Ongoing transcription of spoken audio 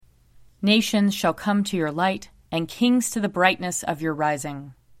Nations shall come to your light, and kings to the brightness of your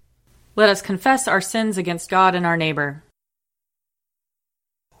rising. Let us confess our sins against God and our neighbor.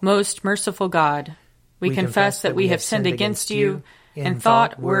 Most merciful God, we confess that we have sinned against you in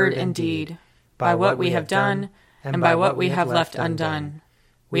thought, word, and deed, by what we have done, and by what we have left undone.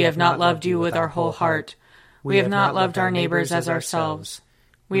 We have not loved you with our whole heart. We have not loved our neighbors as ourselves.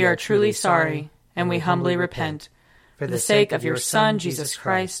 We are truly sorry, and we humbly repent. For the sake of your Son, Jesus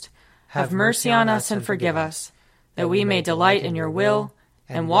Christ, have mercy on us and forgive us, that we may delight in your will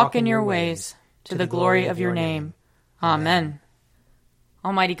and walk in your ways, to the glory of your name. Amen.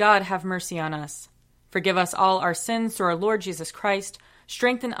 Almighty God, have mercy on us. Forgive us all our sins through our Lord Jesus Christ.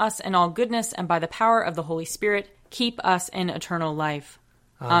 Strengthen us in all goodness, and by the power of the Holy Spirit, keep us in eternal life.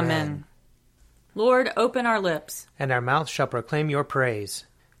 Amen. Lord, open our lips, and our mouth shall proclaim your praise.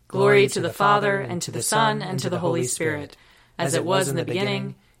 Glory to the Father, and to the Son, and to the Holy Spirit, as it was in the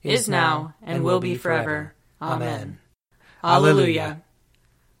beginning, is now, and will be forever. Amen. Alleluia.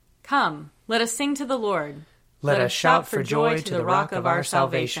 Come, let us sing to the Lord. Let us shout for joy to the rock of our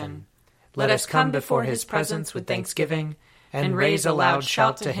salvation. Let us come before his presence with thanksgiving, and raise a loud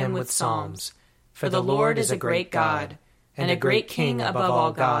shout to him with psalms. For the Lord is a great God, and a great King above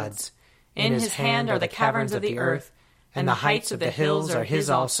all gods. In his hand are the caverns of the earth, and the heights of the hills are his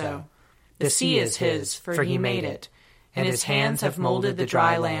also. The sea is his, for he made it, and his hands have molded the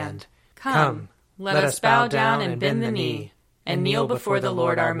dry land. Come, let us bow down and bend the knee, and kneel before the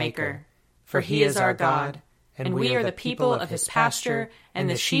Lord our Maker. For he is our God, and we are the people of his pasture and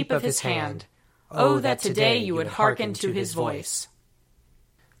the sheep of his hand. Oh, that today you would hearken to his voice.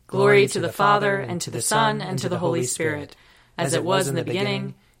 Glory to the Father, and to the Son, and to the Holy Spirit, as it was in the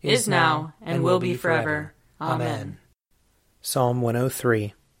beginning, is now, and will be forever. Amen. Psalm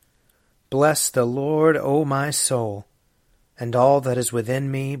 103. Bless the Lord, O my soul, and all that is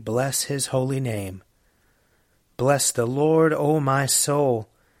within me, bless his holy name. Bless the Lord, O my soul,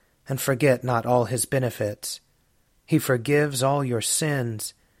 and forget not all his benefits. He forgives all your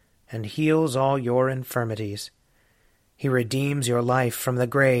sins, and heals all your infirmities. He redeems your life from the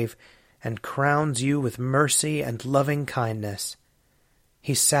grave, and crowns you with mercy and loving kindness.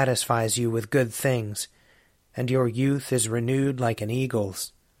 He satisfies you with good things, and your youth is renewed like an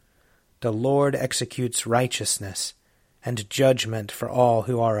eagle's. The Lord executes righteousness and judgment for all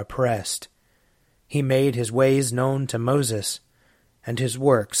who are oppressed. He made his ways known to Moses, and his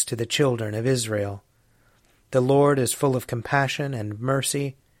works to the children of Israel. The Lord is full of compassion and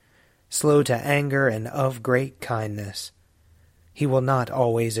mercy, slow to anger and of great kindness. He will not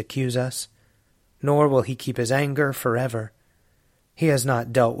always accuse us, nor will he keep his anger forever. He has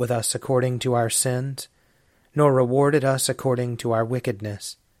not dealt with us according to our sins, nor rewarded us according to our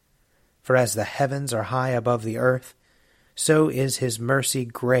wickedness. For as the heavens are high above the earth, so is his mercy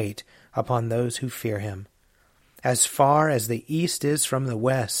great upon those who fear him. As far as the east is from the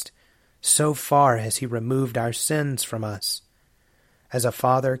west, so far has he removed our sins from us. As a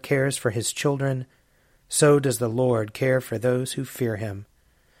father cares for his children, so does the Lord care for those who fear him.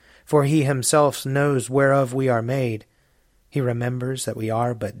 For he himself knows whereof we are made. He remembers that we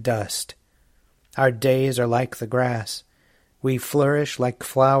are but dust. Our days are like the grass. We flourish like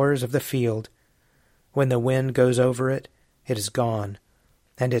flowers of the field. When the wind goes over it, it is gone,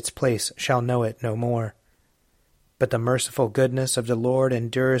 and its place shall know it no more. But the merciful goodness of the Lord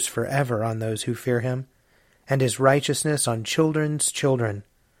endures forever on those who fear him, and his righteousness on children's children,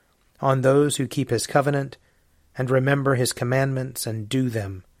 on those who keep his covenant, and remember his commandments and do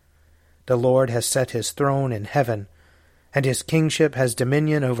them. The Lord has set his throne in heaven, and his kingship has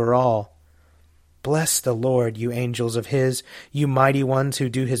dominion over all. Bless the Lord, you angels of his, you mighty ones who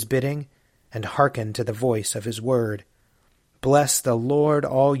do his bidding, and hearken to the voice of his word. Bless the Lord,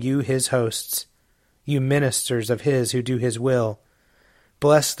 all you his hosts, you ministers of his who do his will.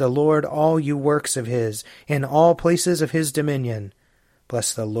 Bless the Lord, all you works of his, in all places of his dominion.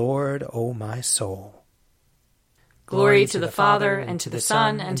 Bless the Lord, O my soul. Glory to the Father, and to the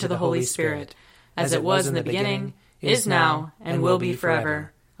Son, and to the Holy Spirit, as it was in the beginning, is now, and will be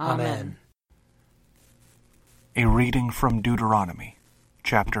forever. Amen. A reading from Deuteronomy,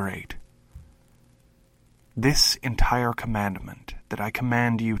 chapter 8. This entire commandment that I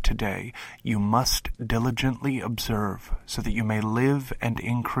command you today, you must diligently observe, so that you may live and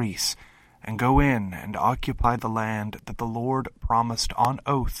increase, and go in and occupy the land that the Lord promised on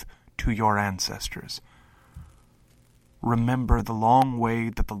oath to your ancestors. Remember the long way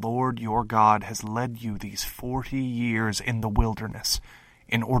that the Lord your God has led you these 40 years in the wilderness,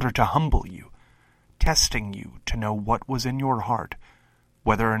 in order to humble you, testing you to know what was in your heart,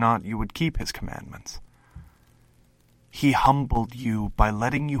 whether or not you would keep his commandments. He humbled you by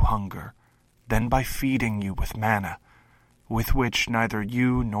letting you hunger, then by feeding you with manna, with which neither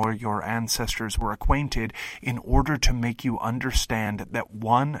you nor your ancestors were acquainted, in order to make you understand that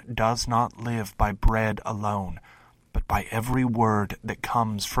one does not live by bread alone, but by every word that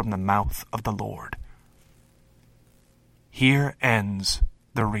comes from the mouth of the Lord. Here ends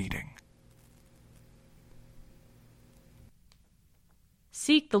the reading.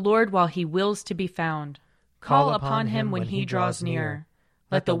 Seek the Lord while he wills to be found. Call upon him when he draws near.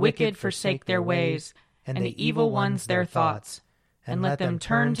 Let the wicked forsake their ways, and the evil ones their thoughts. And let them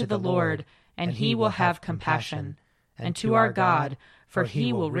turn to the Lord, and he will have compassion. And to our God, for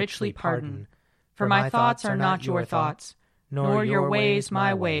he will richly pardon. For my thoughts are not your thoughts, nor your ways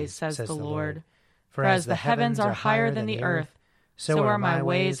my ways, says the Lord. For as the heavens are higher than the earth, so are my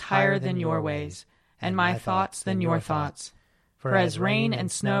ways higher than your ways, and my thoughts than your thoughts. For as rain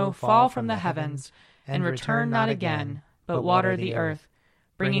and snow fall from the heavens, and return not again, but water the earth,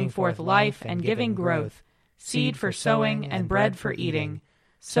 bringing forth life and giving growth, seed for sowing and bread for eating,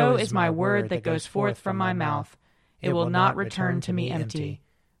 so is my word that goes forth from my mouth. It will not return to me empty,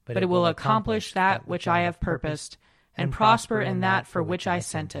 but it will accomplish that which I have purposed, and prosper in that for which I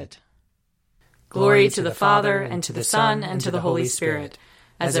sent it. Glory to the Father, and to the Son, and to the Holy Spirit,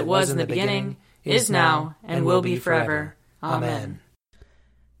 as it was in the beginning, is now, and will be forever. Amen.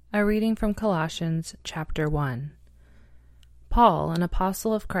 A reading from Colossians chapter 1. Paul, an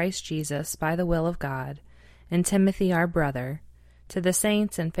apostle of Christ Jesus by the will of God, and Timothy our brother, to the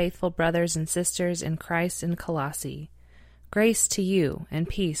saints and faithful brothers and sisters in Christ in Colossae, grace to you and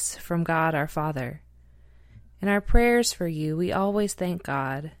peace from God our Father. In our prayers for you we always thank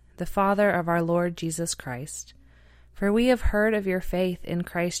God, the Father of our Lord Jesus Christ, for we have heard of your faith in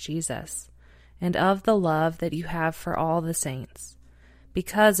Christ Jesus, and of the love that you have for all the saints,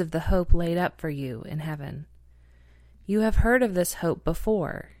 because of the hope laid up for you in heaven. You have heard of this hope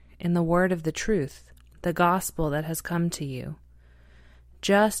before, in the word of the truth, the gospel that has come to you.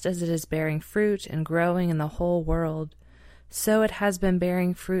 Just as it is bearing fruit and growing in the whole world, so it has been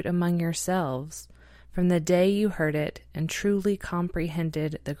bearing fruit among yourselves, from the day you heard it and truly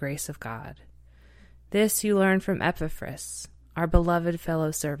comprehended the grace of God. This you learned from Epiphras, our beloved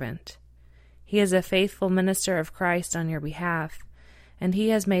fellow servant. He is a faithful minister of Christ on your behalf, and he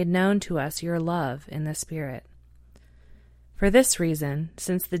has made known to us your love in the Spirit. For this reason,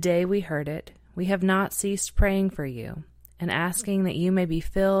 since the day we heard it, we have not ceased praying for you, and asking that you may be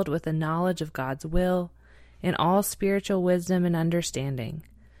filled with the knowledge of God's will, in all spiritual wisdom and understanding,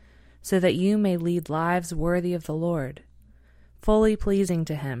 so that you may lead lives worthy of the Lord, fully pleasing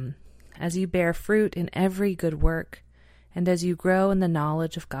to him, as you bear fruit in every good work, and as you grow in the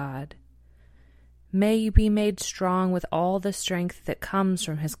knowledge of God. May you be made strong with all the strength that comes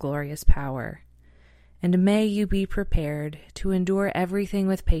from his glorious power, and may you be prepared to endure everything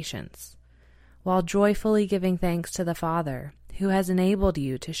with patience, while joyfully giving thanks to the Father, who has enabled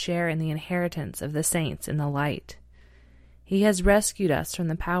you to share in the inheritance of the saints in the light. He has rescued us from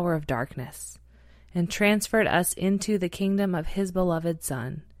the power of darkness, and transferred us into the kingdom of his beloved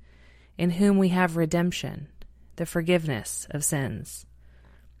Son, in whom we have redemption, the forgiveness of sins.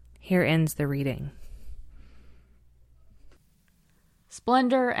 Here ends the reading.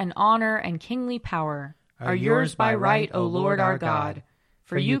 Splendor and honor and kingly power are yours by right, O Lord our God,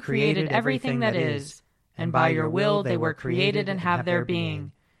 for you created everything that is, and by your will they were created and have their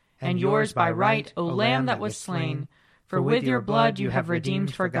being. And yours by right, O Lamb that was slain, for with your blood you have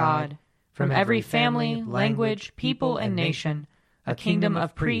redeemed for God, from every family, language, people, and nation, a kingdom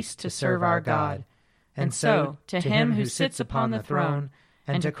of priests to serve our God. And so, to him who sits upon the throne,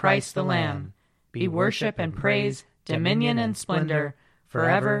 and to Christ the Lamb, be worship and praise, dominion and splendor,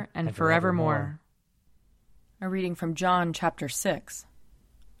 forever and forevermore. A reading from John chapter 6.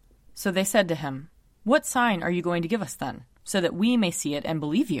 So they said to him, What sign are you going to give us then, so that we may see it and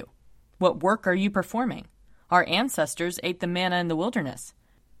believe you? What work are you performing? Our ancestors ate the manna in the wilderness.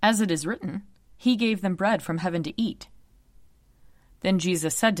 As it is written, He gave them bread from heaven to eat. Then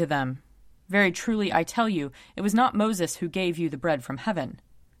Jesus said to them, Very truly I tell you, it was not Moses who gave you the bread from heaven,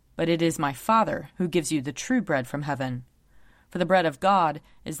 but it is my Father who gives you the true bread from heaven. For the bread of God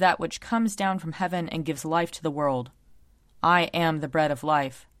is that which comes down from heaven and gives life to the world. I am the bread of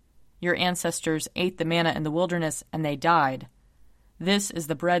life. Your ancestors ate the manna in the wilderness, and they died. This is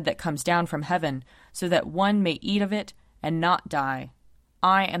the bread that comes down from heaven, so that one may eat of it and not die.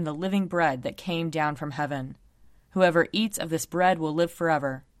 I am the living bread that came down from heaven. Whoever eats of this bread will live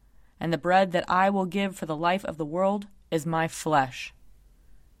forever, and the bread that I will give for the life of the world is my flesh.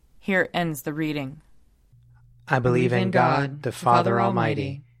 Here ends the reading. I believe in God, the Father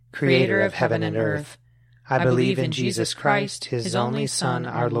Almighty, creator of heaven and earth. I believe in Jesus Christ, his only Son,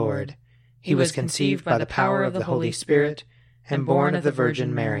 our Lord. He was conceived by the power of the Holy Spirit and born of the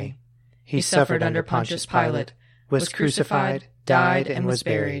Virgin Mary. He suffered under Pontius Pilate, was crucified, died, and was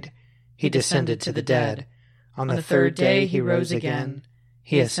buried. He descended to the dead. On the third day he rose again.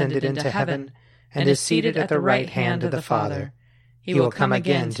 He ascended into heaven and is seated at the right hand of the Father. He will come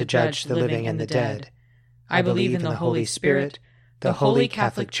again to judge the living and the dead. I believe in the Holy Spirit, the Holy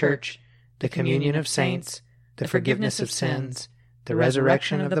Catholic Church, the communion of saints, the forgiveness of sins, the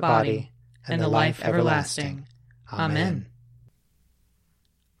resurrection of the body, and the life everlasting. Amen.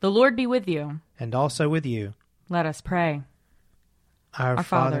 The Lord be with you. And also with you. Let us pray. Our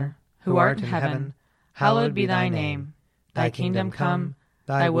Father, who art in heaven, hallowed be thy name. Thy kingdom come,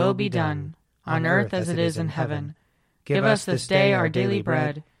 thy will be done, on earth as it is in heaven. Give us this day our daily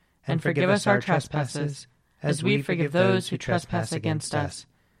bread, and forgive us our trespasses, as we forgive those who trespass against us.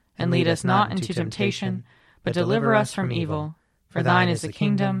 And lead us not into temptation, but deliver us from evil. For thine is the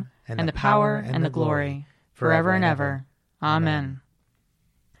kingdom, and the power, and the glory, forever and ever. Amen.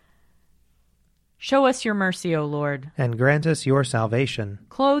 Show us your mercy, O Lord. And grant us your salvation.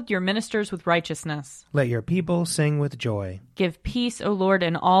 Clothe your ministers with righteousness. Let your people sing with joy. Give peace, O Lord,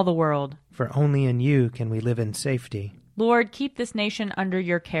 in all the world. For only in you can we live in safety. Lord, keep this nation under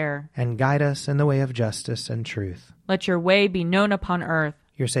your care. And guide us in the way of justice and truth. Let your way be known upon earth.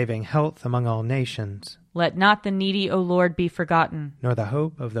 Your saving health among all nations. Let not the needy, O Lord, be forgotten. Nor the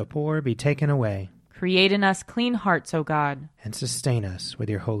hope of the poor be taken away. Create in us clean hearts, O God. And sustain us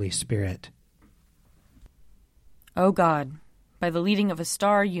with your Holy Spirit. O God, by the leading of a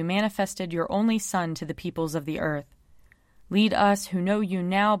star you manifested your only Son to the peoples of the earth. Lead us who know you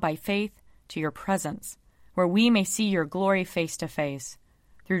now by faith to your presence, where we may see your glory face to face.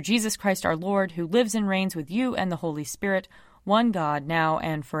 Through Jesus Christ our Lord, who lives and reigns with you and the Holy Spirit, one God, now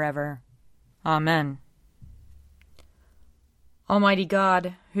and forever. Amen. Almighty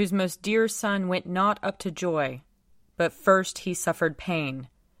God, whose most dear Son went not up to joy, but first he suffered pain,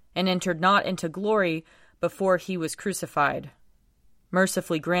 and entered not into glory before he was crucified,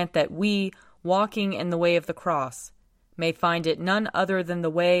 mercifully grant that we, walking in the way of the cross, may find it none other than the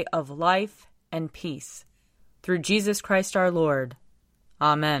way of life and peace. Through Jesus Christ our Lord.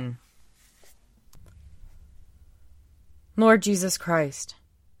 Amen. Lord Jesus Christ,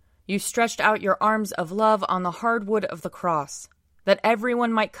 you stretched out your arms of love on the hard wood of the cross, that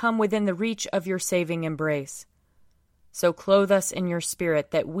everyone might come within the reach of your saving embrace. So clothe us in your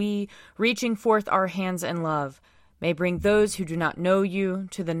Spirit, that we, reaching forth our hands in love, may bring those who do not know you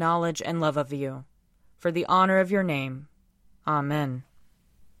to the knowledge and love of you. For the honor of your name. Amen.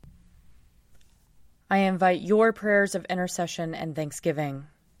 I invite your prayers of intercession and thanksgiving.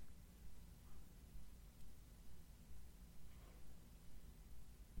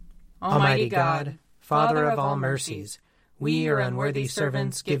 Almighty God, Father of all mercies, we, your unworthy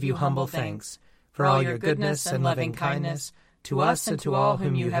servants, give you humble thanks for all your goodness and loving kindness to us and to all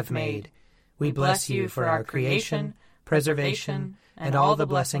whom you have made. We bless you for our creation, preservation, and all the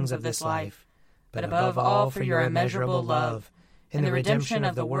blessings of this life, but above all for your immeasurable love in the redemption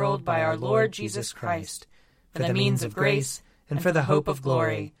of the world by our Lord Jesus Christ, for the means of grace and for the hope of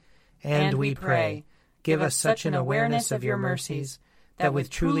glory. And we pray, give us such an awareness of your mercies, that with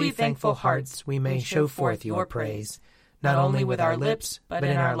truly thankful hearts we may show forth your praise, not only with our lips, but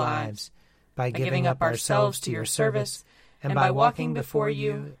in our lives, by giving up ourselves to your service, and by walking before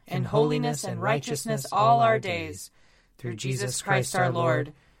you in holiness and righteousness all our days, through Jesus Christ our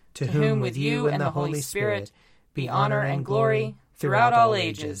Lord, to whom with you and the Holy Spirit be honor and glory throughout all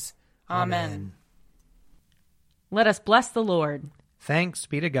ages. Amen. Let us bless the Lord. Thanks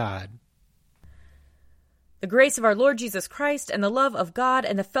be to God. The grace of our Lord Jesus Christ, and the love of God,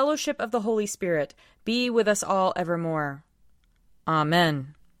 and the fellowship of the Holy Spirit be with us all evermore.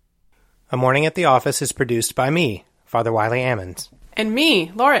 Amen. A Morning at the Office is produced by me, Father Wiley Ammons. And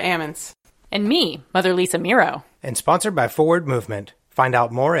me, Laura Ammons. And me, Mother Lisa Meirow. And sponsored by Forward Movement. Find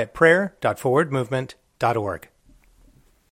out more at prayer.forwardmovement.org.